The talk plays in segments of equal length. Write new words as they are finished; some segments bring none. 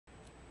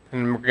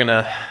And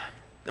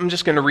I'm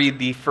just going to read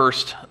the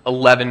first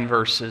 11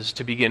 verses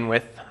to begin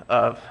with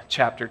of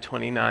chapter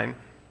 29.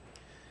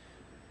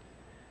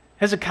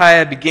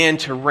 Hezekiah began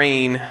to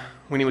reign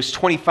when he was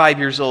 25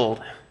 years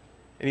old,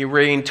 and he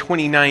reigned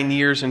 29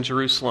 years in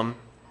Jerusalem.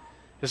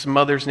 His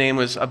mother's name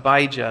was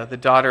Abijah, the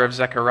daughter of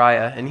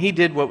Zechariah, and he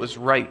did what was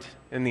right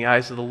in the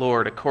eyes of the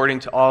Lord, according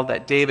to all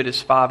that David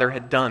his father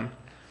had done.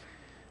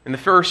 In the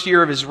first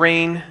year of his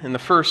reign, in the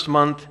first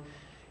month,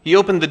 he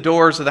opened the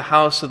doors of the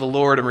house of the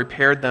Lord and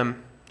repaired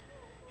them.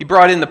 He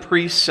brought in the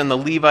priests and the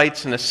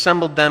Levites and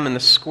assembled them in the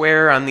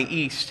square on the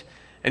east.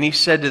 And he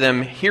said to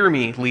them, "Hear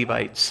me,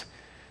 Levites.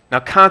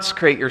 Now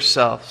consecrate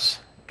yourselves.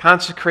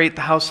 Consecrate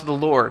the house of the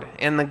Lord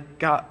and the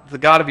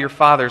God of your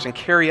fathers, and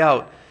carry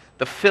out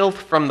the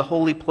filth from the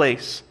holy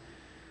place.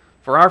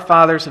 For our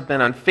fathers have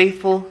been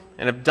unfaithful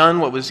and have done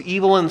what was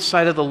evil in the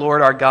sight of the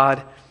Lord our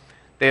God.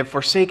 They have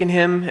forsaken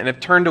him and have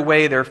turned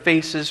away their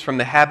faces from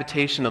the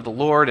habitation of the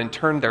Lord and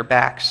turned their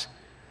backs.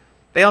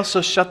 They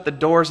also shut the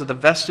doors of the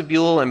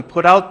vestibule and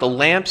put out the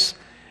lamps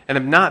and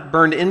have not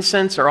burned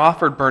incense or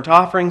offered burnt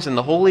offerings in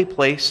the holy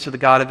place to the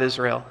God of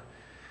Israel.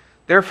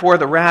 Therefore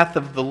the wrath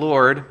of the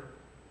Lord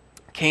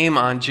came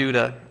on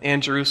Judah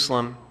and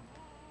Jerusalem,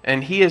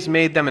 and he has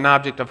made them an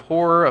object of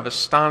horror, of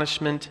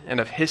astonishment, and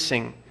of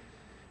hissing,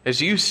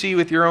 as you see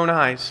with your own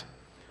eyes.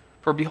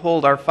 For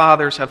behold, our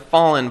fathers have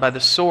fallen by the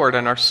sword,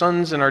 and our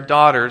sons and our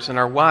daughters and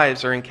our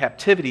wives are in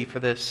captivity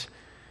for this.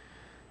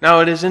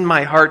 Now it is in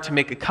my heart to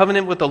make a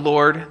covenant with the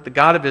Lord, the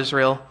God of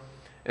Israel,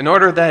 in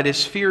order that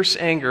his fierce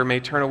anger may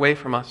turn away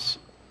from us.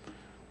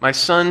 My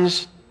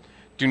sons,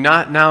 do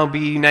not now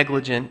be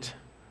negligent,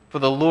 for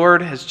the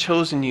Lord has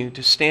chosen you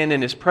to stand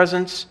in his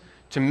presence,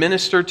 to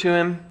minister to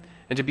him,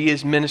 and to be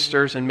his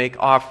ministers and make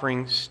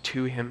offerings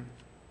to him."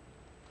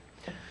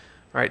 All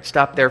right,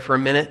 stop there for a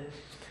minute.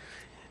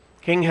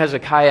 King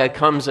Hezekiah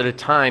comes at a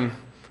time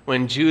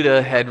when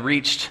Judah had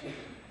reached,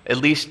 at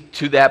least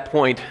to that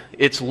point,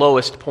 its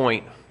lowest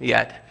point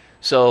yet.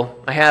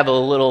 So I have a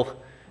little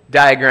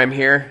diagram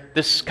here.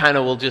 This kind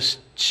of will just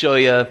show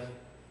you,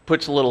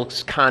 puts a little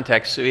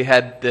context. So you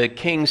had the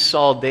kings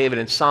Saul, David,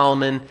 and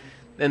Solomon.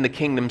 Then the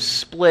kingdom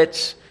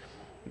splits.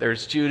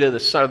 There's Judah, the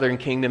southern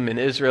kingdom, and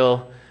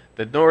Israel,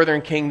 the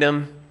northern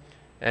kingdom.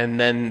 And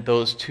then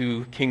those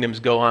two kingdoms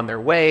go on their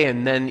way,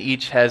 and then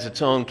each has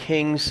its own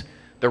kings.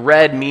 The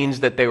red means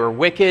that they were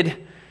wicked,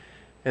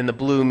 and the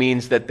blue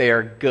means that they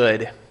are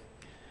good.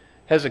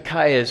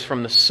 Hezekiah is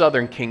from the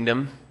southern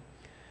kingdom.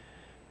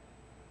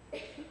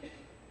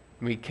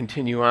 We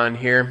continue on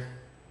here.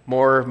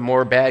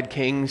 More bad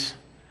kings.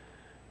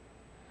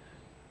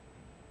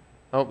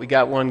 Oh, we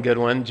got one good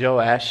one,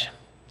 Joash.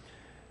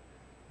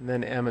 And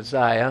then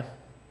Amaziah.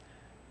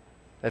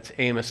 That's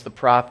Amos the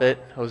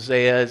prophet.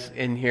 Hosea is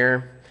in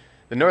here.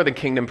 The northern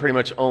kingdom pretty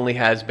much only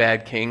has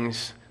bad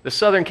kings. The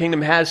southern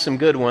kingdom has some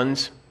good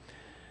ones,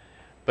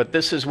 but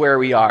this is where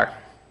we are.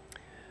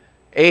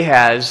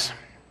 Ahaz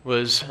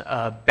was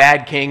a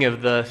bad king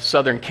of the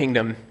southern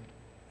kingdom,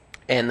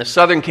 and the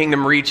southern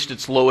kingdom reached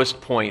its lowest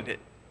point.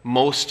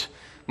 Most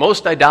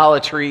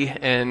idolatry,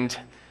 and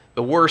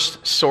the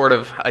worst sort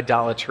of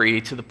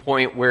idolatry, to the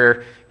point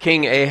where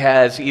King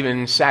Ahaz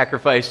even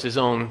sacrificed his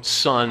own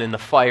son in the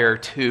fire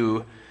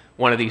to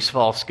one of these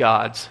false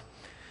gods.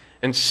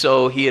 And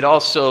so he had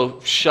also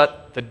shut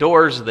the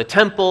doors of the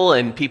temple,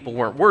 and people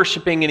weren't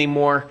worshiping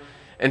anymore.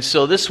 And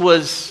so this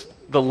was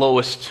the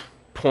lowest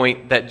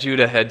point that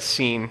Judah had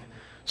seen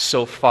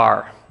so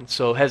far. And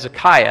so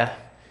Hezekiah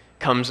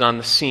comes on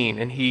the scene,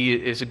 and he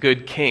is a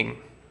good king.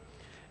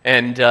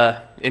 And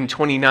in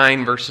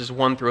 29 verses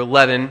 1 through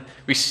 11,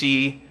 we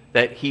see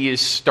that he is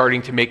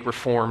starting to make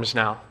reforms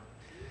now.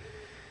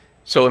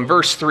 So in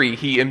verse 3,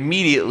 he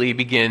immediately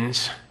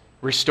begins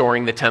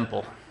restoring the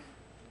temple.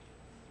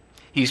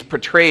 He's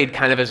portrayed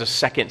kind of as a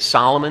second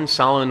Solomon.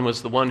 Solomon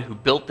was the one who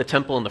built the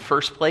temple in the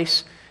first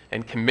place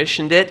and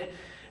commissioned it.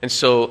 And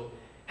so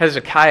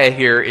Hezekiah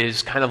here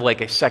is kind of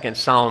like a second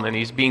Solomon.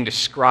 He's being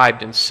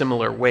described in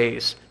similar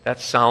ways that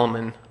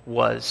Solomon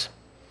was.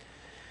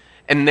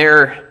 And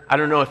there, I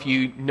don't know if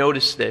you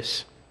noticed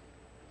this,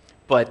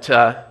 but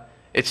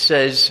it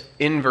says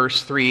in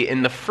verse 3,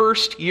 in the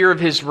first year of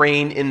his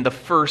reign, in the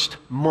first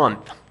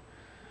month.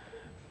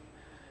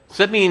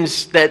 So that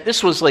means that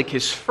this was like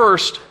his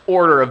first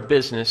order of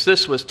business.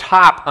 This was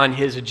top on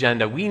his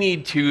agenda. We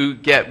need to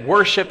get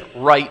worship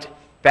right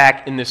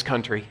back in this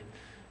country.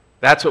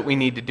 That's what we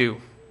need to do.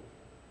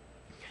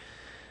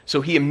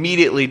 So he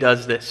immediately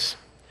does this.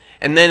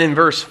 And then in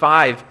verse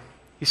 5,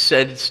 he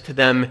says to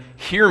them,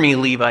 "Hear me,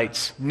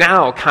 Levites,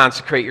 now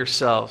consecrate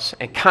yourselves,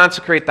 and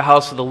consecrate the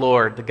house of the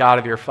Lord, the God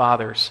of your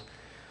fathers."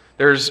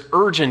 There's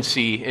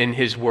urgency in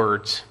his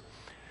words.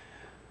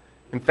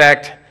 In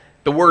fact,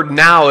 the word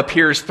 "now"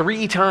 appears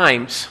 3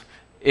 times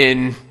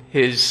in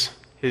his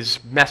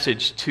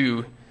message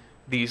to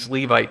these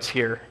Levites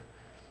here.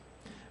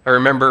 I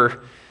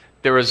remember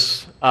there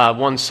was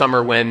one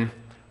summer when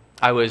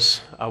I was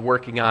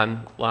working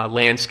on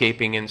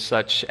landscaping and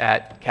such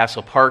at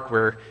Castle Park,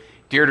 where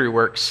Deirdre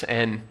works,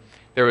 and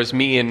there was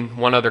me and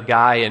one other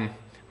guy, and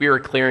we were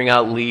clearing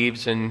out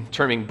leaves and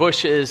trimming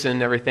bushes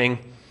and everything.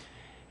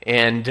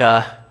 And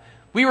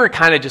we were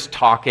kind of just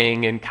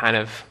talking and kind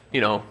of,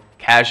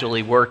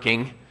 casually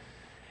working.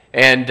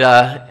 And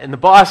the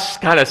boss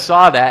kind of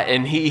saw that,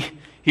 and he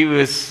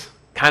was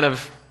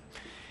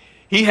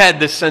he had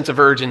this sense of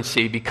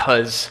urgency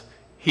because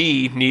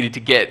he needed to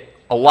get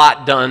a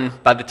lot done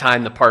by the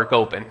time the park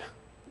opened.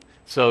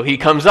 So he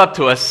comes up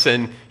to us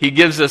and he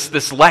gives us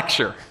this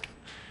lecture.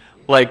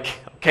 Like,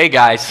 okay,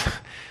 guys,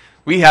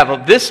 we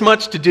have this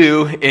much to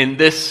do in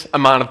this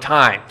amount of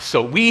time.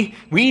 So we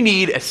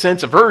need a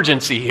sense of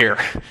urgency here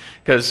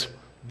because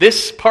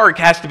this park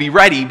has to be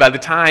ready by the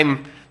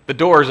time the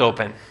doors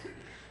open.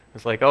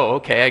 It's like, oh,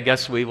 okay, I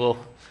guess we will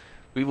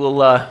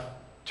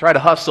try to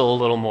hustle a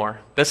little more.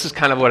 This is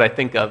kind of what I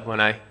think of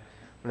when I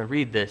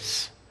read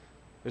this.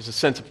 There's a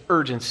sense of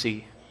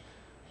urgency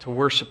to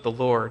worship the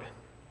Lord.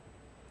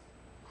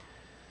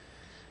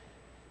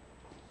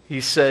 He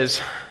says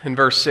in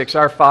verse 6,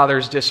 our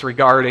fathers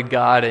disregarded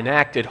God and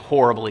acted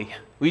horribly.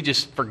 We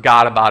just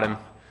forgot about him.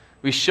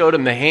 We showed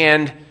him the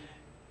hand.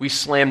 We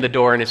slammed the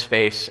door in his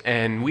face,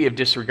 and we have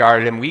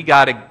disregarded him. We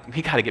got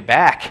to get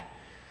back.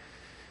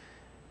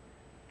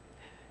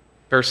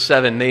 Verse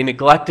 7, they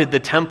neglected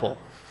the temple.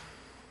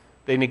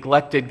 They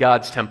neglected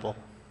God's temple.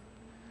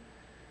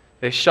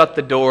 They shut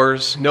the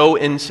doors. No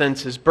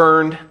incense is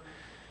burned.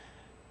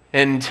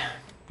 And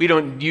we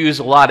don't use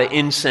a lot of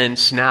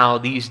incense now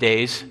these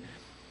days.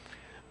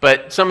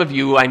 But some of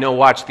you, I know,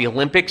 watch the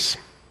Olympics.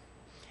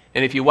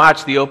 And if you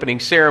watch the opening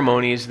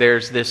ceremonies,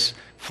 there's this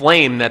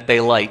flame that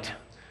they light.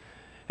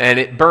 And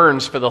it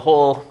burns for the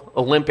whole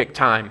Olympic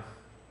time.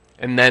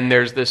 And then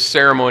there's this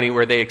ceremony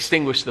where they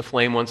extinguish the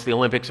flame once the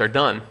Olympics are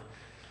done.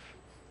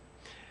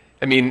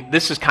 I mean,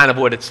 this is kind of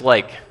what it's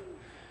like.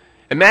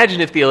 Imagine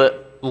if the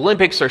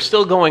Olympics are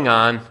still going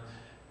on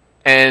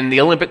and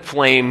the Olympic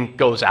flame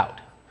goes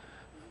out.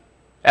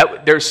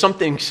 There's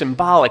something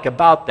symbolic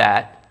about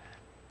that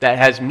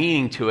has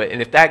meaning to it.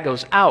 And if that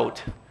goes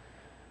out,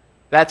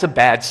 that's a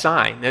bad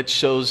sign. It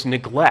shows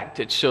neglect.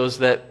 It shows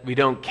that we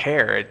don't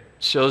care. It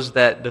shows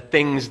that the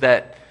things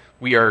that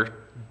we are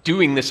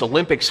doing this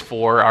Olympics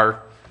for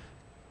are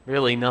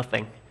really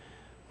nothing.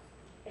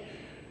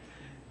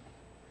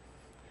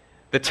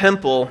 The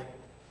temple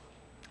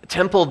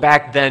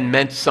back then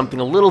meant something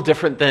a little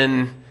different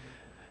than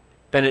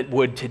it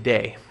would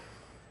today.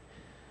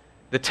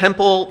 The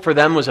temple for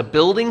them was a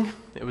building.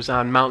 It was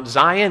on Mount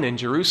Zion in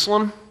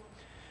Jerusalem.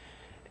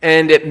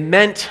 And it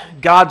meant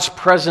God's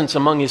presence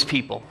among his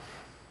people.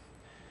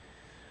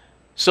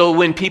 So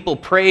when people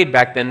prayed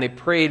back then, they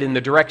prayed in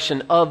the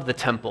direction of the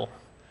temple.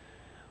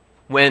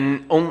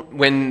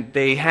 When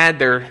they had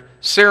their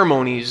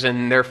ceremonies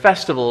and their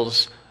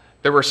festivals,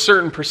 there were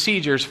certain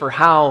procedures for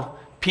how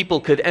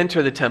people could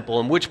enter the temple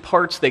and which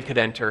parts they could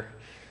enter.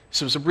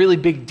 So it was a really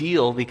big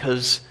deal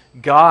because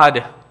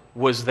God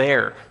was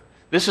there.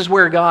 This is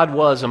where God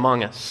was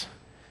among us.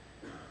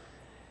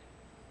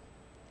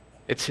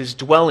 It's his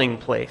dwelling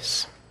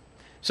place.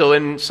 So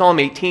in Psalm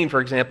 18, for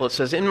example, it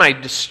says, in my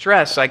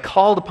distress I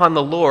called upon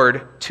the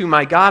Lord. To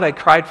my God I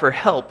cried for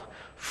help.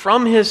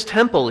 From his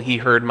temple he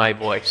heard my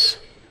voice.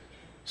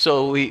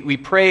 So we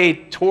pray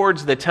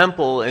towards the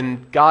temple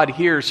and God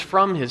hears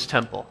from his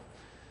temple.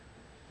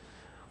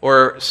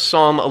 Or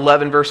Psalm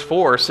 11 verse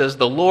 4 says,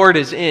 the Lord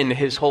is in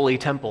his holy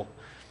temple.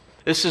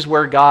 This is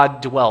where God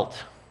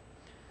dwelt.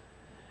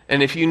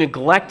 And if you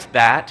neglect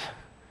that,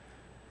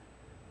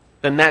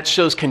 then that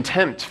shows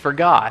contempt for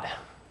God.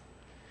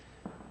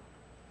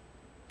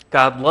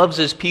 God loves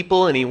his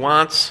people and he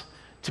wants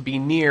to be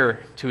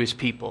near to his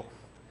people.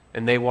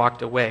 And they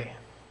walked away.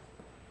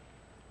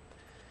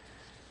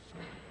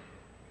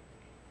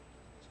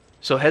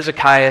 So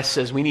Hezekiah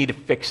says we need to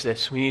fix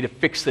this. We need to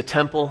fix the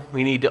temple.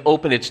 We need to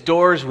open its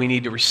doors. We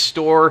need to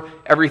restore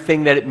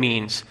everything that it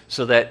means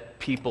so that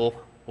people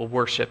will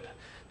worship.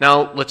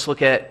 Now let's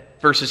look at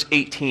verses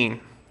 18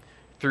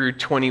 through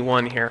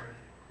 21 here.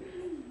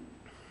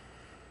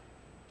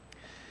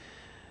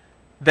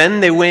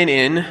 Then they went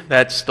in,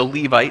 that's the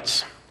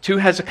Levites, to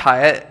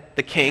Hezekiah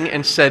the king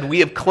and said, we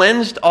have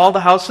cleansed all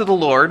the house of the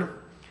Lord,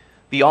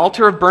 the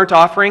altar of burnt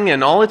offering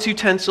and all its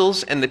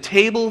utensils, and the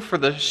table for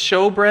the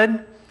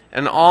showbread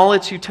and all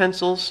its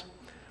utensils,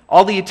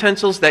 all the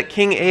utensils that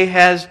King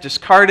Ahaz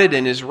discarded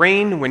in his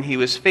reign when he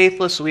was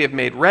faithless, we have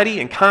made ready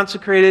and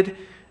consecrated,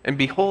 and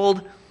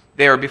behold,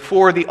 they are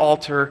before the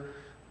altar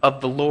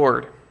of the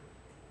Lord.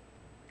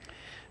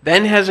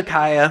 Then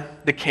Hezekiah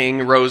the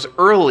king rose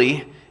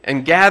early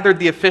and gathered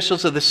the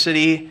officials of the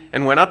city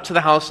and went up to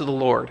the house of the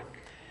Lord.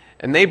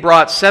 And they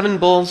brought 7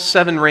 bulls,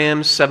 7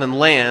 rams, 7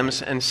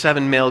 lambs, and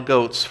 7 male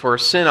goats for a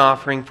sin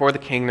offering for the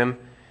kingdom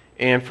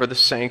and for the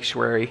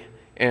sanctuary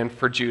and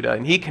for Judah.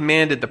 And he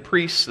commanded the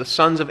priests, the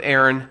sons of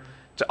Aaron,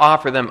 to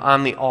offer them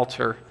on the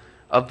altar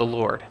of the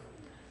Lord.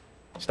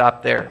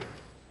 Stop there.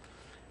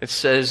 It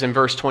says in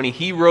verse 20,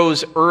 he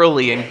rose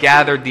early and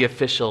gathered the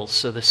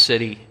officials of the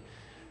city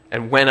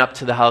and went up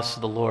to the house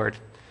of the Lord.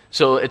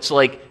 So it's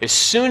like as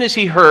soon as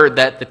he heard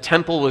that the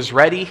temple was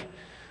ready,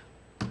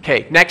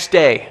 okay, next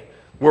day,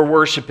 we're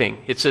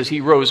worshiping. It says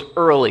he rose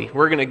early.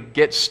 We're going to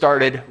get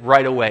started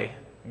right away.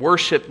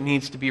 Worship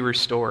needs to be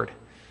restored.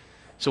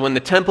 So when the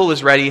temple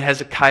is ready,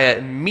 Hezekiah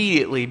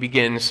immediately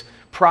begins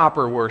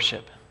proper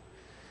worship.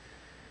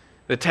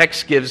 The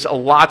text gives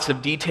lots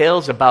of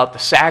details about the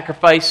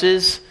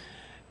sacrifices,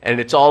 and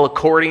it's all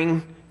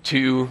according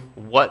to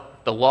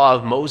what the law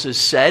of Moses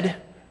said.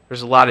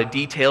 There's a lot of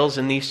details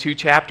in these 2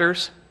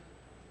 chapters.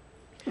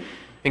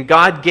 And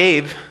God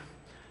gave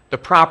the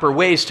proper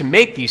ways to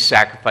make these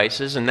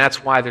sacrifices, and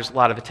that's why there's a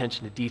lot of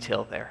attention to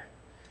detail there.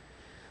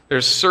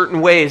 There's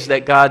certain ways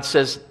that God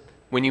says,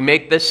 when you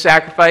make this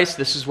sacrifice,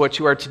 this is what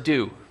you are to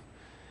do.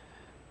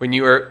 When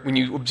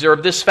you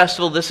observe this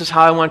festival, this is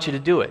how I want you to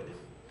do it.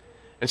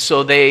 And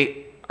so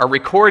they are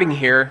recording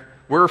here,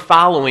 we're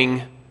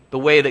following the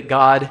way that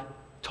God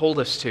told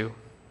us to.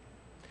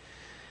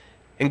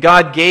 And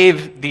God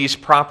gave these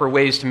proper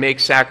ways to make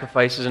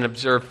sacrifices and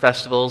observe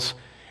festivals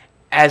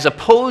as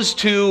opposed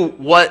to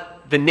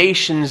what the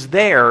nations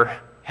there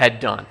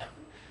had done.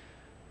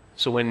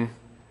 So when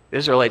the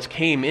Israelites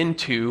came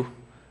into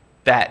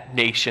that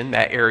nation,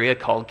 that area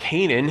called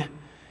Canaan,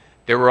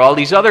 there were all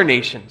these other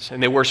nations,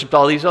 and they worshiped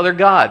all these other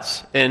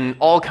gods in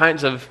all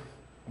kinds of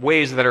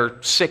ways that are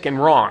sick and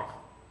wrong,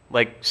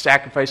 like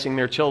sacrificing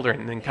their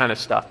children and kind of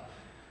stuff.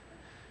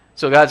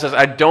 So God says,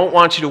 I don't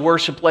want you to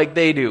worship like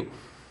they do.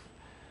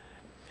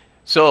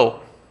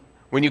 So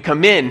when you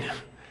come in,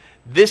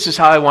 this is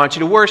how I want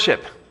you to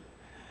worship.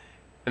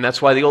 And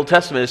that's why the Old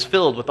Testament is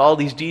filled with all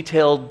these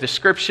detailed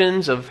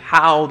descriptions of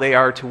how they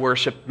are to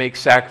worship, make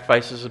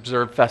sacrifices,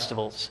 observe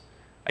festivals.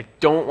 I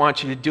don't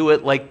want you to do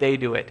it like they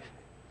do it.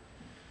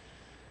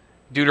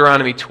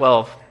 Deuteronomy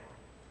 12,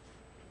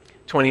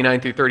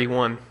 29 through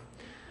 31.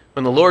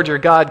 When the Lord your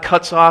God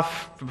cuts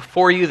off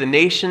before you the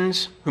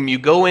nations whom you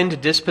go in to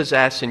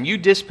dispossess, and you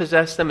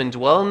dispossess them and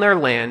dwell in their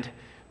land,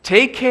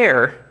 take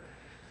care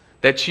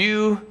that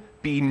you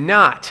be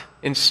not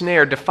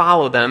ensnared to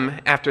follow them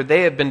after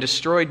they have been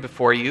destroyed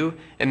before you,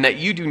 and that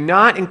you do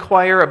not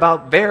inquire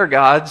about their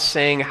gods,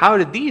 saying, how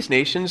did these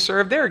nations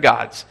serve their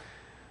gods?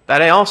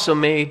 That I also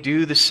may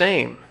do the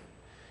same.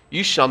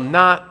 You shall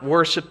not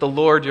worship the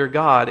Lord your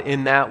God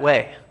in that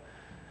way.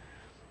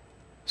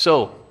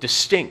 So,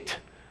 distinct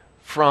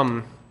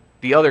from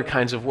the other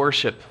kinds of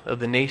worship of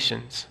the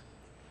nations.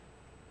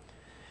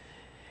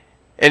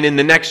 And in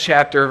the next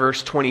chapter,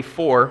 verse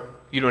 24,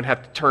 you don't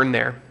have to turn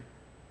there,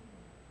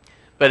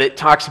 but it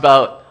talks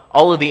about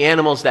all of the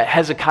animals that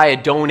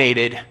Hezekiah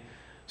donated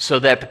so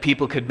that the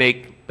people could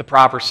make the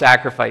proper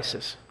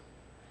sacrifices.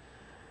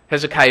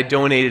 Hezekiah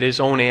donated his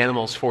own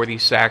animals for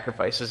these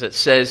sacrifices. It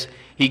says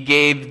he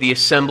gave the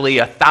assembly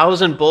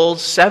 1,000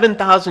 bulls,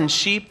 7,000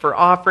 sheep for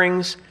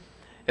offerings,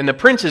 and the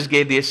princes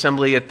gave the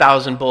assembly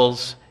 1,000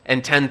 bulls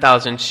and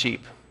 10,000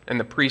 sheep, and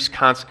the priests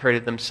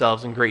consecrated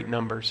themselves in great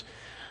numbers.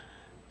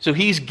 So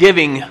he's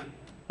giving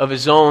of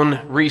his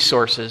own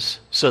resources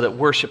so that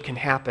worship can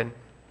happen.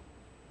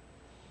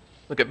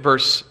 Look at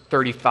verse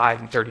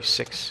 35 and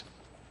 36.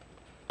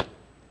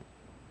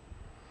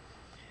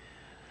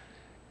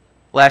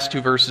 Last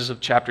 2 verses of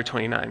chapter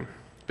 29.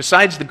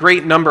 Besides the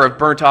great number of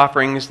burnt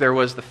offerings, there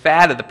was the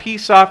fat of the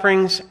peace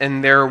offerings,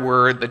 and there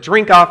were the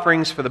drink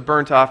offerings for the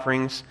burnt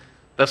offerings.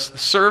 Thus the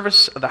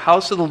service of the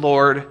house of the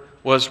Lord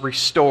was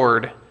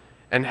restored,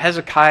 and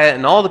Hezekiah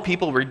and all the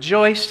people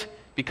rejoiced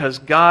because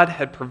God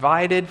had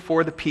provided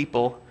for the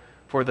people,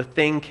 for the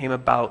thing came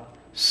about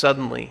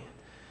suddenly.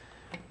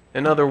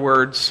 In other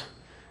words,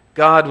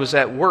 God was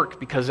at work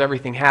because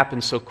everything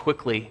happened so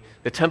quickly.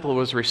 The temple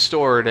was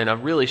restored in a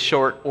really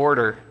short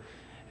order,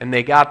 and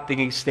they got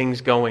these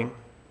things going.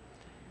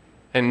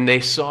 And they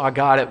saw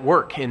God at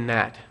work in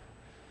that.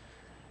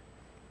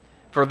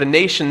 For the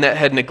nation that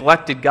had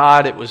neglected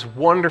God, it was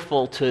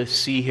wonderful to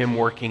see him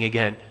working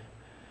again.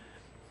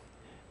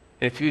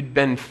 If you'd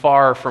been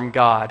far from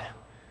God,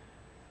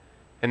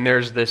 and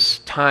there's this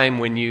time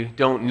when you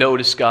don't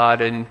notice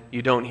God and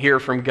you don't hear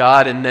from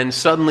God, and then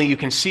suddenly you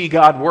can see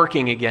God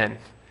working again.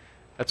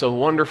 That's a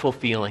wonderful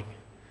feeling.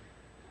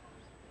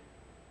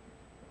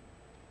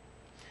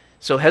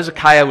 So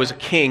Hezekiah was a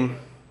king,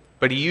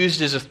 but he used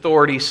his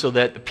authority so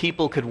that the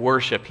people could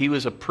worship. He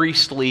was a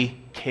priestly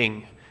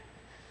king.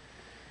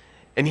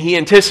 And he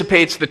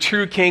anticipates the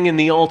true king and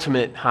the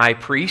ultimate high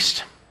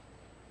priest.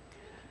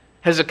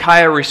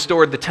 Hezekiah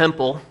restored the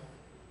temple.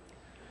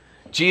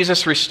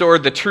 Jesus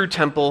restored the true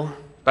temple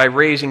by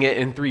raising it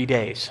in 3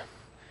 days.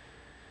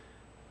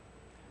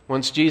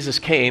 Once Jesus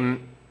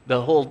came,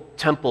 the whole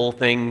temple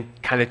thing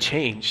kind of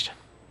changed.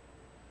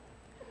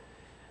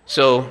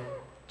 So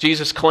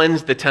Jesus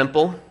cleansed the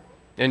temple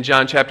in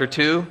John chapter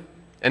 2,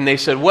 and they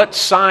said, what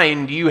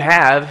sign do you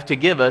have to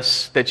give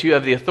us that you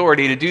have the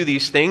authority to do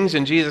these things?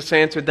 And Jesus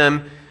answered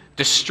them,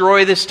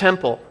 destroy this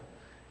temple,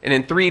 and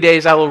in 3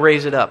 days I will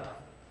raise it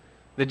up.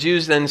 The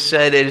Jews then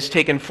said, it has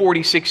taken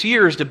 46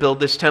 years to build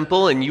this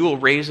temple, and you will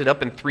raise it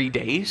up in 3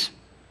 days?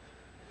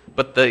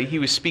 But he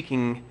was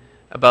speaking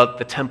about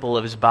the temple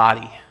of his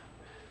body.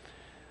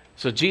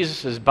 So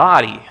Jesus'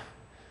 body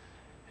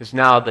is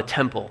now the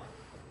temple.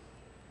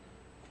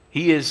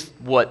 He is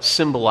what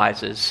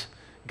symbolizes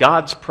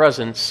God's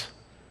presence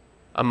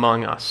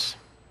among us.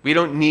 We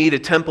don't need a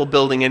temple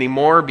building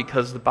anymore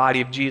because the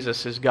body of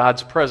Jesus is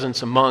God's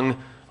presence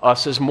among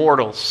us as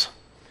mortals.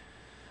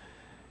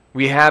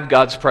 We have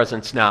God's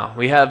presence now.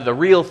 We have the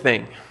real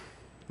thing,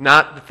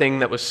 not the thing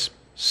that was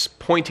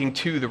pointing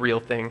to the real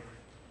thing.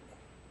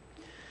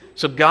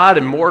 So God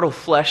and mortal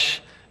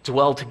flesh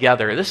dwell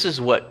together. This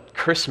is what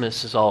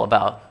Christmas is all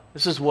about.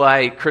 This is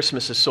why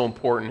Christmas is so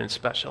important and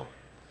special.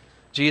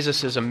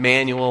 Jesus is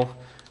Emmanuel,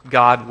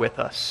 God with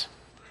us.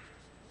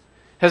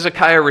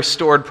 Hezekiah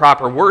restored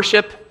proper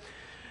worship.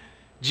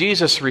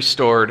 Jesus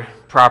restored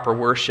proper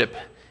worship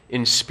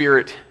in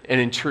spirit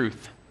and in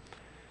truth.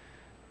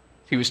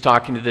 He was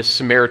talking to this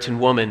Samaritan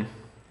woman,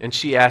 and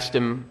she asked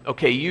him,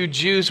 okay, you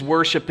Jews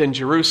worship in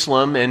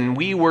Jerusalem, and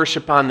we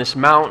worship on this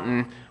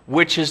mountain.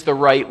 Which is the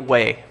right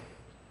way?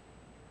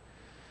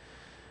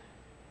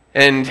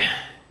 And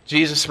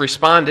Jesus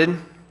responded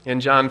in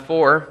John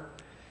 4.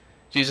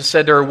 Jesus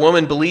said to her,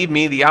 woman, believe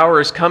me, the hour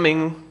is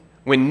coming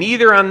when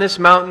neither on this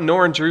mountain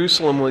nor in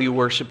Jerusalem will you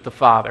worship the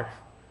Father.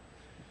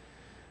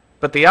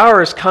 But the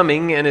hour is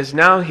coming and is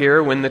now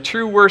here when the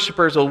true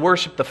worshipers will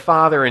worship the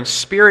Father in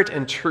spirit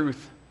and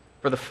truth.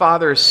 For the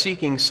Father is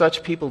seeking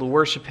such people to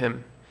worship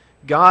him.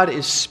 God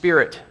is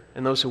spirit,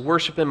 and those who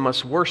worship him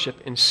must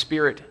worship in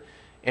spirit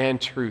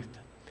and truth.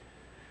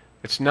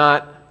 It's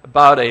not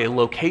about a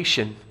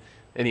location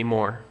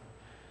anymore.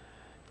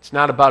 It's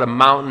not about a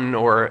mountain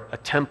or a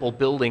temple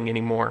building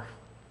anymore.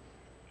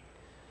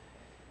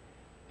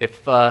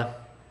 If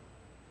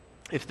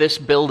this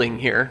building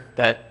here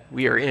that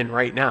we are in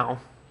right now,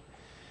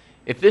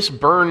 if this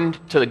burned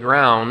to the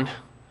ground,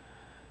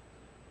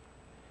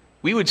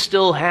 we would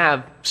still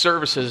have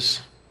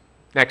services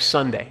next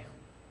Sunday.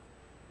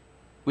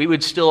 We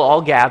would still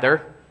all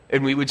gather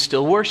and we would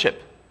still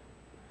worship.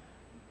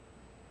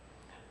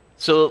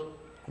 So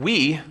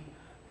we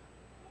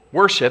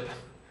worship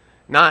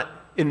not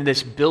in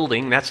this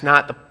building. That's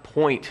not the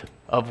point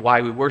of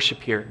why we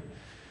worship here.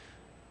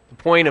 The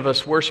point of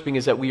us worshiping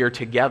is that we are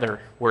together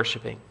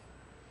worshiping.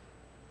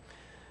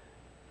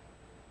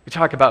 We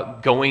talk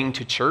about going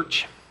to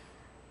church.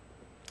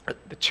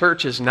 The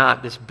church is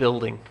not this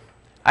building.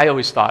 I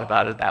always thought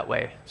about it that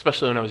way,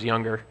 especially when I was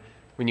younger.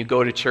 When you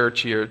go to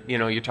church, you're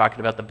talking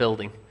about the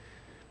building.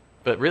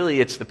 But really,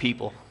 it's the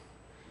people.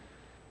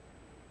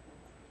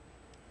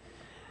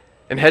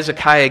 And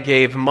Hezekiah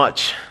gave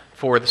much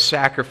for the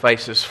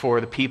sacrifices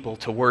for the people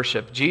to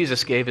worship.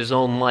 Jesus gave his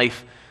own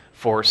life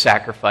for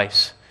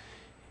sacrifice.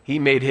 He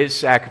made his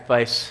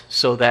sacrifice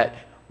so that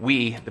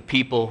we, the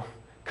people,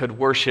 could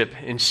worship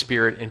in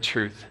spirit and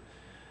truth.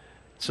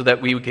 So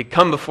that we could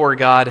come before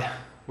God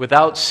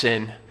without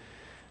sin,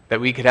 that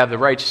we could have the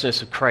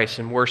righteousness of Christ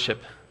and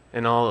worship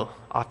in all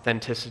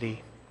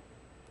authenticity.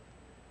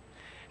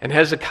 And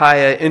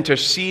Hezekiah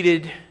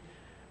interceded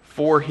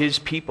for his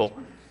people.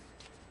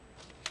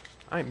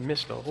 I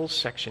missed a whole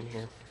section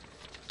here.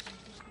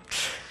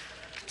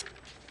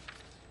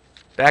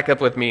 Back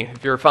up with me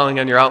if you're following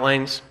on your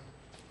outlines.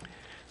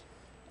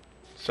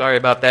 Sorry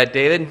about that,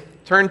 David.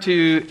 Turn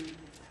to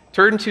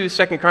 2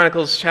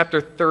 Chronicles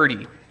chapter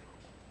 30,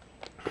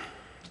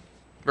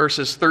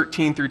 verses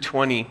 13 through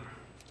 20.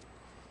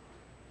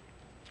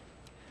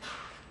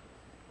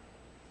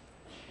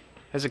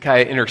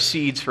 Hezekiah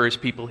intercedes for his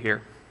people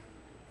here.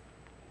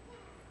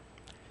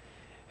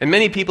 And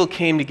many people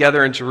came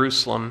together in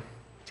Jerusalem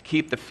to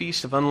keep the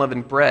feast of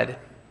unleavened bread.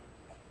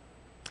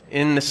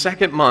 In the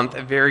second month,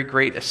 a very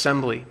great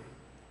assembly.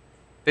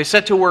 They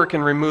set to work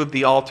and removed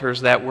the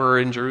altars that were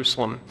in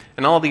Jerusalem,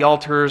 and all the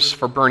altars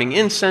for burning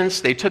incense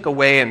they took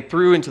away and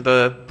threw into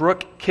the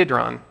brook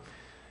Kidron.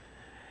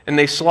 And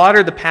they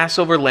slaughtered the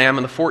Passover lamb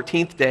on the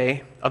 14th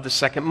day of the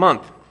second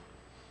month.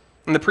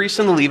 And the priests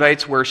and the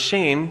Levites were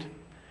ashamed,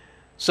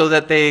 so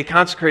that they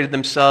consecrated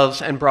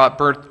themselves and brought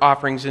burnt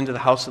offerings into the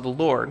house of the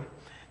Lord.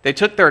 They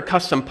took their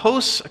accustomed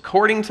posts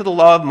according to the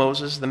law of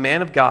Moses, the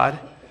man of God.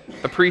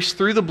 The priests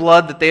threw the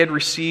blood that they had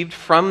received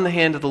from the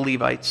hand of the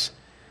Levites,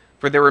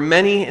 for there were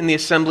many in the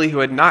assembly who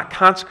had not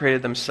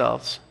consecrated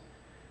themselves.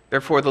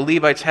 Therefore the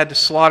Levites had to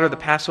slaughter the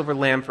Passover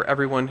lamb for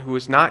everyone who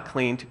was not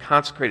clean to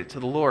consecrate it to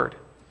the Lord.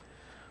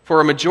 For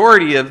a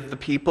majority of the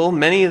people,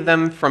 many of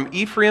them from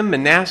Ephraim,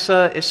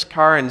 Manasseh,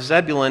 Issachar, and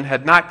Zebulun,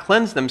 had not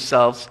cleansed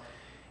themselves,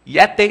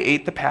 yet they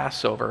ate the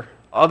Passover,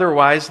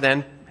 otherwise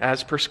than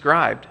as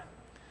prescribed.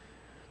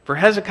 For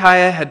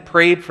Hezekiah had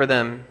prayed for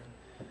them,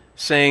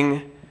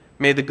 saying,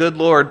 "May the good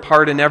Lord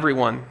pardon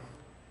everyone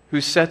who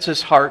sets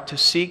his heart to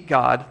seek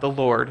God, the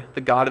Lord,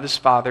 the God of his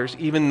fathers,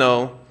 even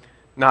though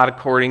not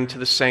according to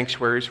the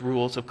sanctuary's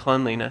rules of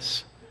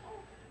cleanliness."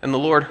 And the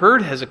Lord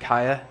heard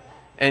Hezekiah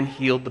and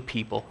healed the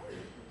people.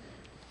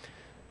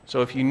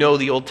 So if you know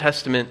the Old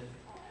Testament,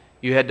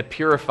 you had to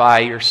purify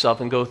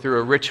yourself and go through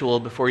a ritual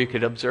before you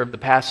could observe the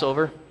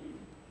Passover.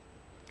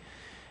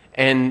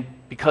 And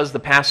because the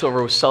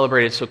Passover was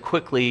celebrated so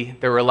quickly,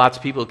 there were lots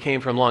of people who came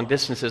from long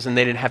distances and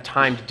they didn't have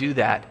time to do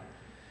that.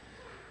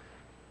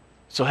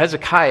 So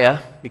Hezekiah,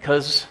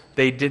 because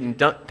they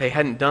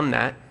hadn't done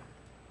that,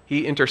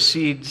 he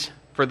intercedes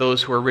for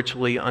those who are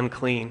ritually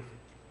unclean.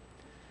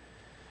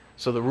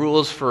 So the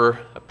rules for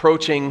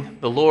approaching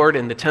the Lord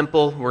in the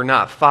temple were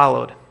not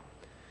followed.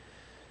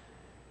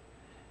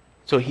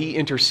 So he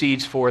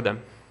intercedes for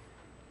them.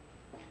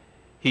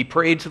 He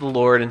prayed to the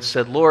Lord and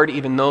said, Lord,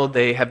 even though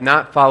they have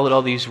not followed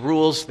all these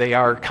rules, they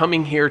are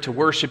coming here to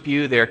worship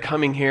you. They are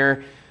coming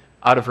here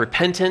out of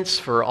repentance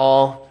for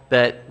all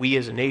that we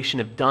as a nation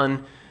have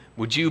done.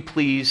 Would you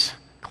please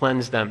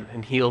cleanse them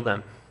and heal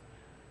them?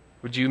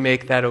 Would you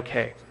make that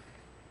okay?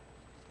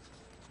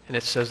 And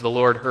it says the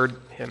Lord heard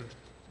him.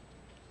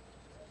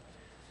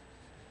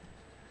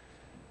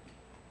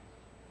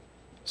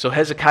 So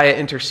Hezekiah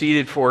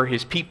interceded for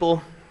his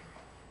people.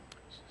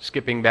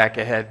 Skipping back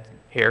ahead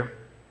here.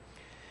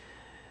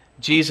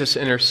 Jesus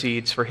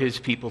intercedes for his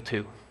people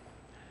too.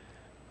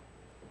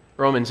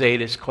 Romans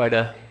 8 is quite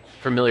a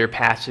familiar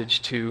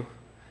passage to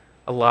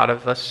a lot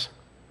of us.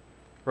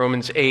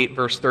 Romans 8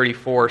 verse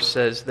 34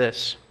 says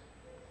this,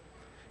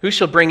 who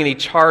shall bring any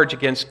charge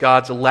against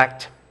God's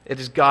elect? It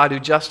is God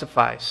who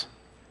justifies.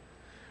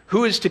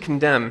 Who is to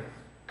condemn?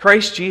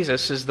 Christ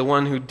Jesus is the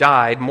one who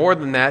died, more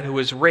than that, who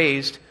was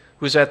raised,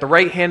 who is at the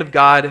right hand of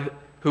God,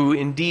 who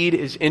indeed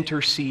is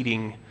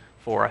interceding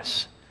for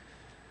us.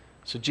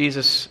 So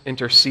Jesus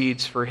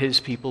intercedes for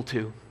his people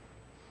too,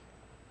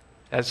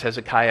 as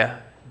Hezekiah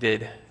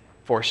did,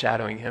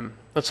 foreshadowing him.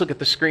 Let's look at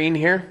the screen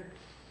here.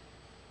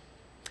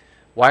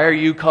 Why are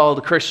you called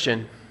a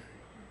Christian?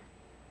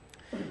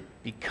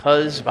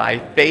 Because by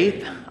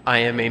faith I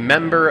am a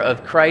member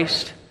of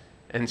Christ,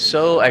 and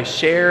so I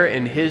share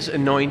in his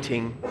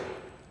anointing.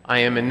 I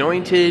am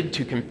anointed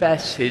to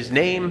confess his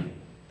name,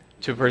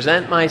 to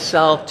present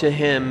myself to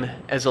him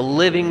as a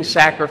living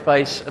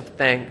sacrifice of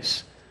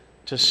thanks,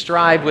 to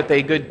strive with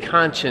a good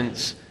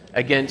conscience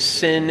against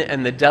sin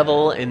and the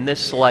devil in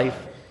this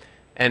life,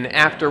 and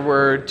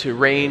afterward to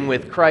reign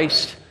with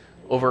Christ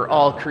over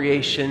all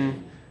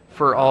creation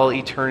for all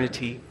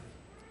eternity.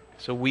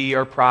 So we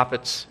are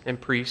prophets and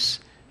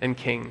priests and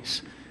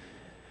kings.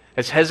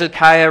 As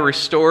Hezekiah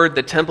restored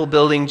the temple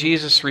building,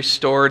 Jesus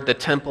restored the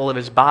temple of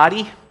his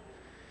body.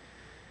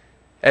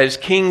 As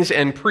kings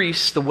and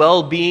priests, the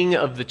well-being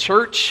of the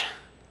church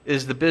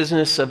is the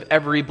business of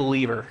every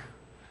believer.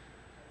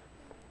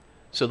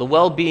 So the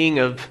well-being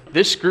of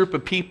this group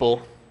of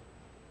people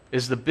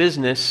is the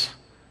business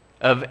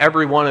of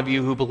every one of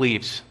you who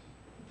believes.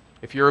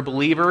 If you're a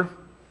believer,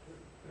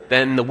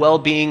 then the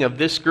well-being of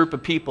this group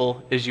of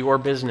people is your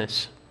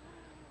business.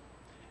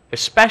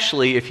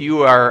 Especially if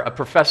you are a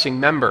professing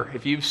member.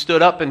 If you've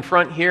stood up in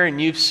front here and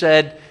you've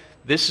said,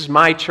 this is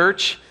my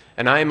church,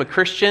 and I am a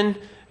Christian,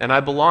 and I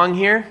belong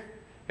here,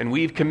 and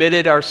we've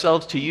committed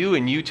ourselves to you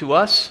and you to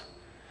us,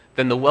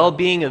 then the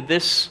well-being of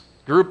this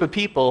group of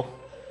people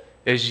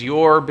is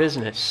your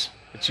business.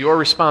 It's your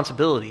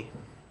responsibility.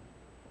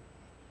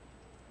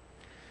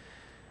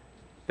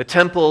 The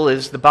temple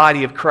is the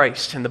body of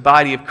Christ, and the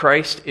body of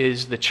Christ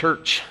is the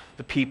church,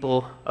 the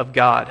people of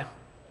God.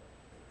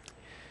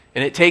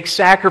 And it takes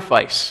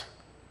sacrifice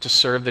to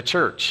serve the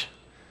church.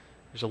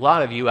 There's a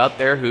lot of you out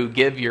there who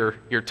give your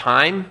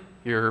time,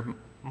 your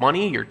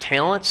money, your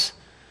talents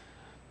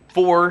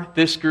for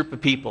this group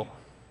of people.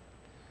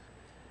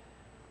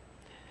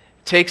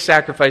 It takes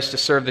sacrifice to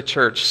serve the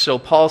church. So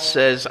Paul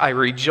says, I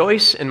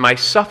rejoice in my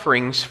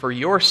sufferings for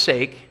your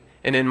sake,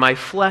 and in my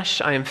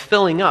flesh I am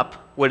filling up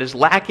what is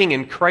lacking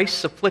in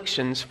Christ's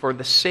afflictions for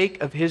the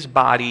sake of his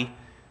body,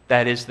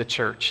 that is the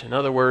church. In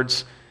other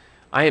words,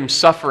 I am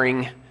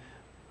suffering,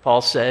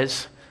 Paul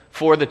says,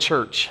 for the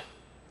church,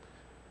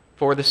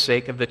 for the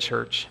sake of the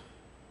church.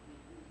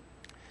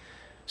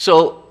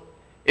 So,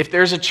 if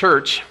there's a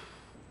church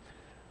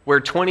where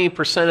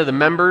 20% of the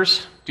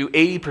members do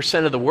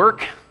 80% of the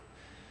work,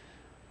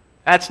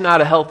 that's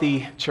not a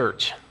healthy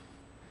church.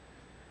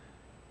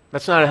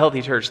 That's not a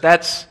healthy church.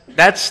 That's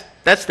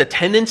the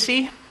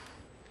tendency.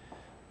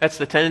 That's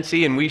the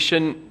tendency, and we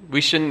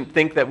shouldn't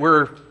think that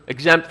we're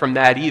exempt from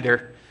that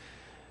either.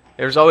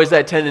 There's always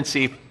that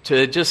tendency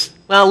to just,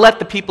 let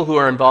the people who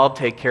are involved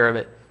take care of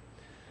it.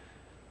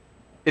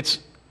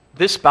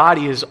 This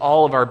body is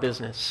all of our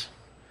business.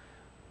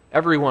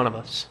 Every one of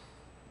us.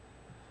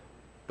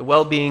 The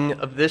well-being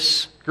of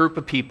this group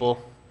of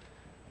people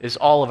is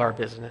all of our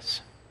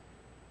business.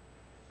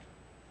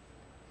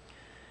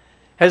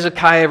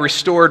 Hezekiah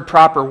restored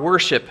proper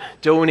worship,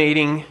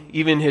 donating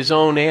even his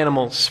own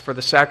animals for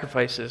the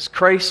sacrifices.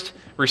 Christ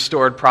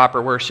restored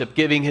proper worship,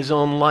 giving his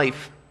own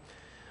life.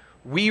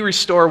 We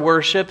restore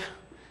worship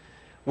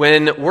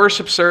when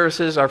worship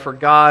services are for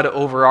God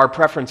over our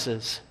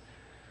preferences.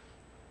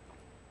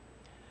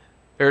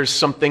 There's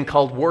something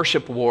called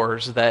worship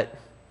wars that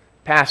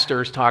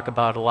pastors talk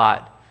about a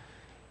lot.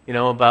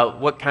 About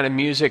what kind of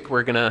music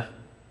we're gonna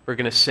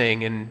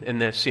sing in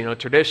this,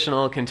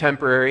 traditional,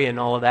 contemporary, and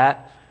all of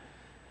that.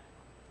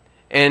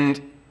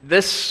 And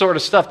this sort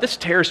of stuff, this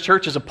tears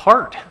churches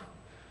apart.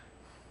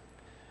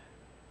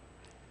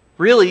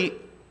 Really,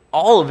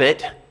 all of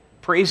it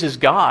praises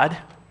God.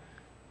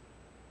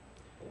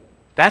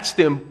 That's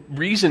the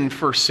reason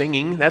for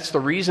singing. That's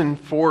the reason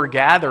for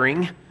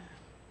gathering.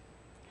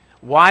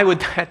 Why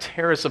would that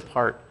tear us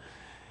apart?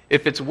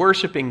 If it's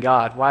worshiping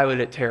God, why would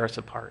it tear us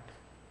apart?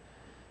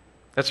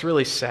 That's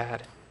really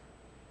sad.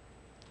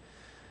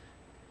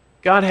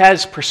 God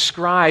has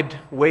prescribed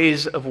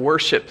ways of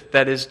worship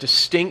that is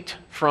distinct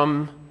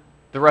from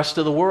the rest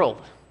of the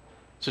world.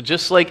 So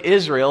just like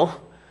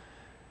Israel,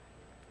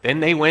 then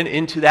they went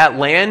into that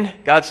land.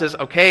 God says,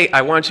 okay,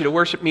 I want you to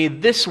worship me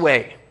this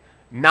way,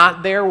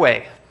 not their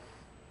way.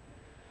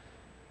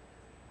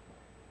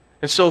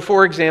 And so,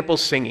 for example,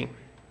 singing.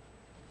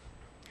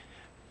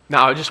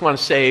 Now, I just want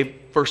to say,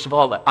 first of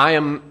all, that I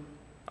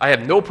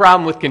have no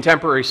problem with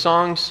contemporary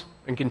songs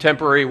and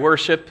contemporary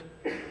worship.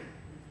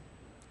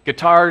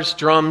 Guitars,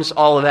 drums,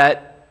 all of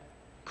that,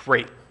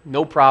 great.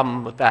 No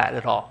problem with that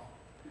at all.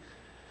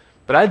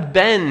 But I've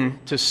been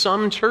to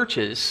some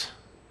churches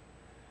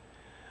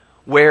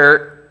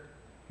where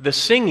the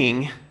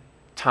singing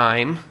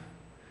time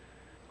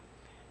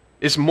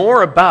is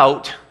more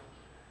about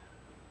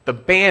the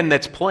band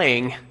that's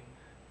playing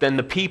than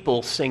the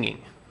people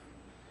singing.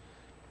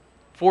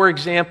 For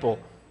example,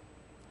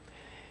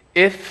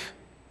 if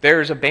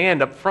there's a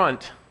band up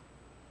front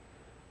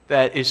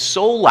that is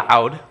so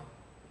loud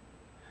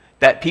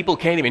that people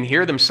can't even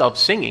hear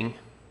themselves singing,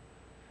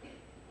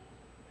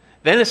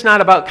 then it's not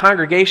about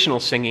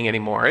congregational singing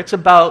anymore. It's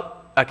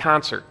about a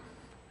concert.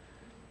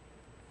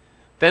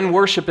 Then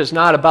worship is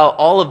not about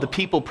all of the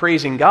people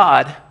praising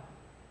God.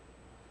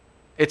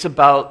 It's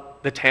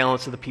about the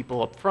talents of the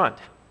people up front.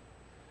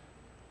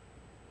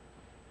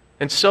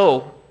 And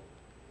so,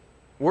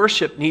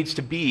 worship needs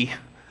to be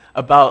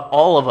about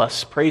all of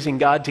us praising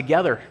God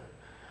together.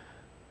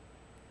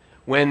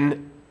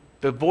 When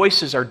the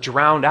voices are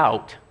drowned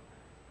out,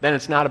 then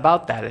it's not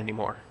about that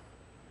anymore.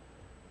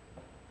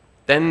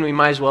 Then we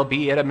might as well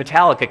be at a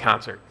Metallica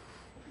concert.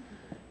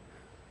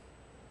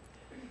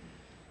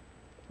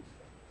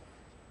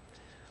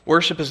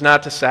 Worship is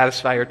not to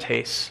satisfy our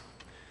tastes.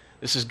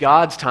 This is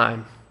God's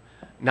time,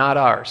 not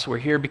ours. We're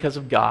here because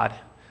of God,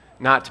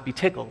 not to be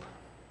tickled.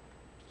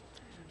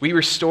 We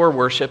restore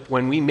worship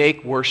when we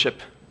make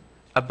worship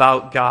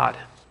about God.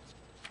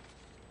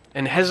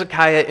 And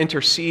Hezekiah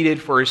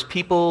interceded for his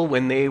people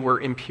when they were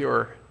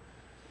impure.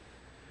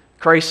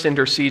 Christ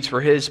intercedes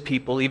for his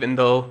people even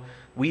though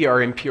we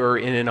are impure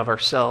in and of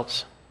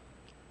ourselves.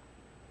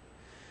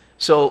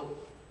 So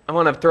I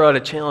want to throw out a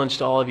challenge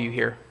to all of you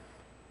here.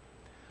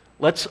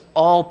 Let's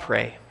all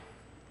pray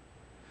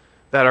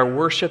that our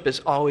worship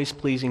is always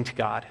pleasing to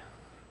God.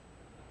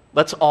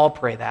 Let's all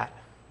pray that.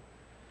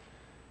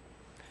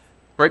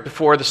 Right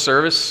before the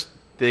service,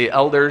 the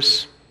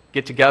elders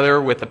get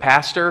together with the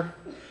pastor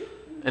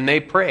and they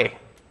pray.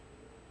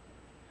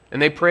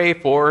 And they pray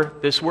for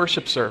this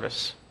worship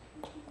service,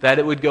 that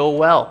it would go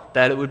well,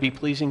 that it would be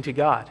pleasing to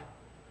God.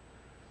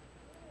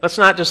 Let's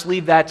not just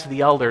leave that to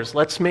the elders.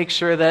 Let's make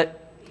sure that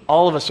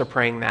all of us are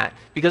praying that,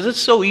 because it's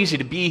so easy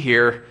to be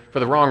here for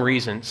the wrong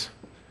reasons.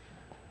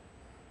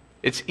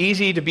 It's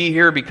easy to be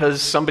here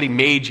because somebody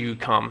made you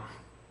come,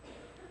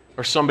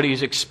 or somebody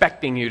is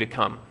expecting you to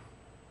come.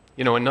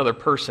 Another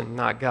person,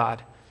 not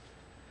God.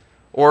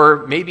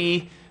 Or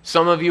maybe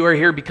some of you are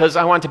here because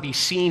I want to be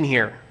seen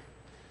here.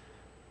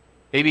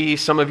 Maybe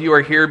some of you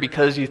are here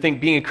because you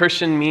think being a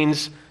Christian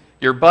means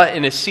your butt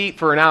in a seat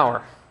for an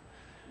hour.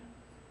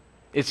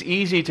 It's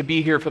easy to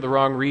be here for the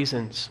wrong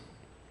reasons.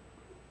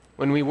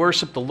 When we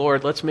worship the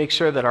Lord, let's make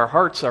sure that our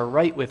hearts are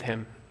right with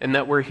Him and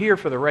that we're here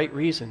for the right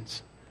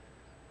reasons.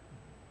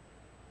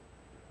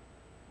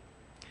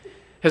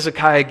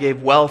 Hezekiah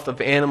gave wealth of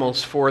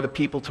animals for the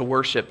people to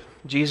worship.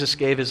 Jesus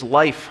gave His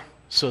life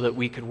so that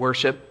we could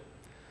worship.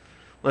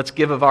 Let's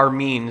give of our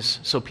means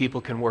so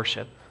people can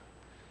worship.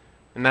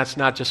 And that's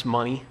not just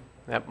money.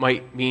 That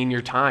might mean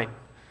your time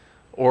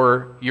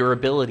or your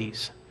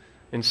abilities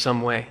in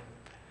some way.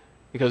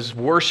 Because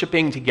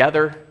worshiping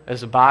together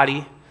as a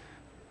body,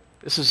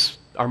 this is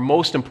our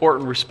most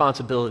important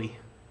responsibility.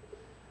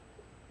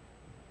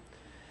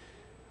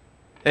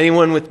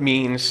 Anyone with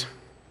means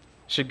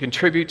should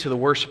contribute to the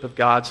worship of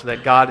God so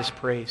that God is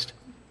praised.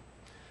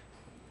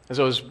 As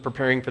I was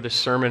preparing for this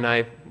sermon,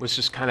 I was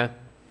just kind of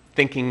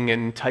thinking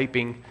and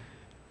typing,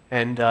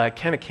 and I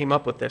kind of came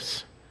up with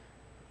this.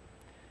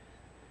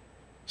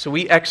 So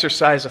we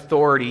exercise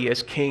authority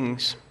as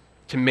kings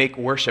to make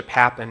worship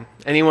happen.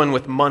 Anyone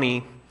with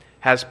money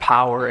has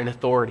power and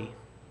authority.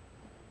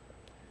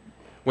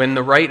 When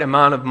the right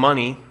amount of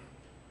money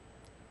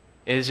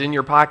is in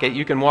your pocket,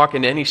 you can walk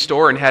into any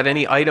store and have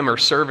any item or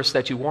service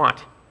that you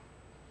want.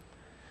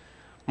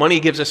 Money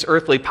gives us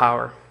earthly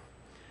power.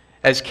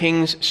 As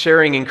kings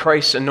sharing in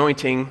Christ's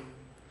anointing,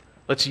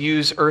 let's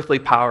use earthly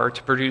power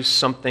to produce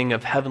something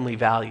of heavenly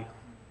value.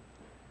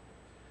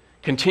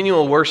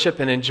 Continual worship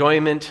and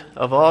enjoyment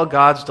of all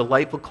God's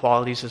delightful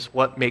qualities is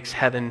what makes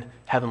heaven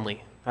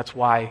heavenly. That's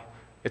why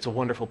it's a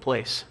wonderful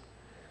place.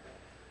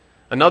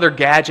 Another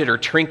gadget or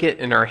trinket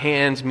in our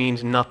hands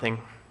means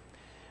nothing.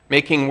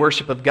 Making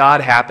worship of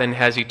God happen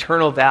has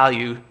eternal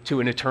value to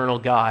an eternal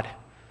God.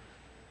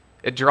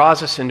 It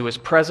draws us into His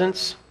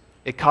presence.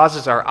 It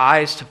causes our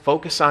eyes to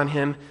focus on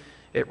Him.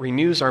 It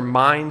renews our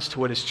minds to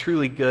what is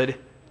truly good.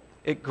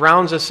 It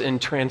grounds us in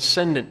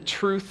transcendent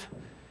truth.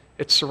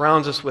 It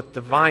surrounds us with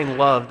divine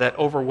love that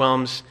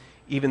overwhelms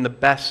even the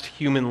best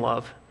human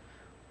love,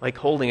 like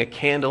holding a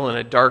candle in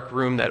a dark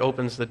room that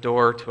opens the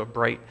door to a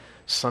bright,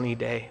 sunny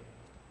day.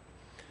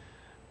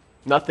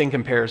 Nothing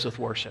compares with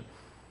worship.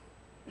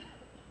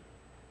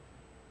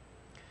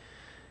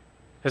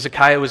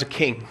 Hezekiah was a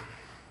king,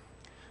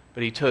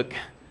 but he took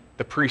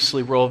the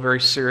priestly role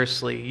very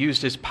seriously. He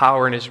used his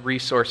power and his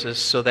resources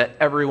so that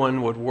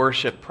everyone would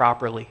worship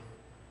properly.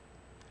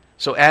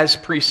 So as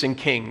priests and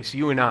kings,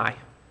 you and I,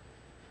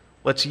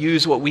 let's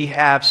use what we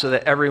have so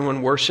that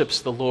everyone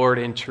worships the Lord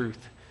in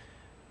truth,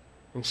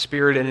 in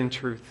spirit and in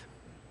truth.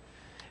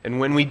 And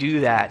when we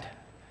do that,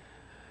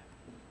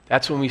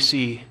 that's when we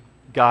see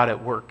God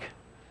at work,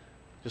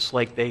 just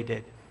like they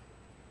did.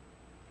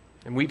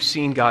 And we've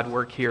seen God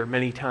work here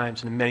many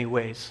times and in many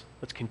ways.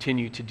 Let's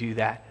continue to do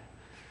that.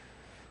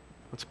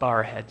 Let's bow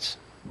our heads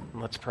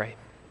and let's pray.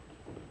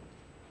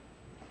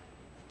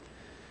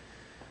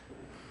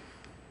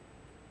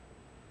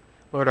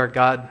 Lord our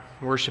God,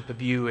 worship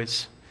of you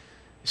is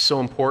so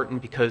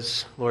important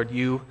because, Lord,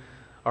 you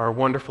are a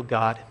wonderful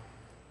God.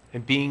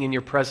 And being in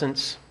your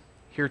presence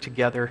here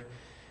together,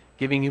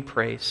 giving you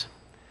praise,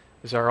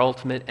 is our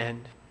ultimate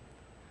end.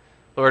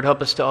 Lord,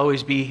 help us to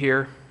always be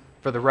here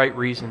for the right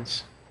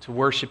reasons, to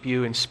worship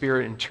you in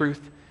spirit and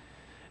truth.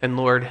 And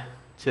Lord,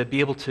 to be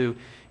able to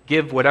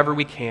give whatever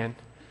we can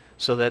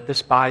so that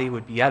this body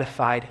would be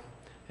edified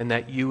and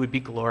that you would be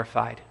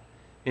glorified.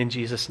 In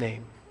Jesus'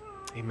 name,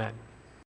 amen.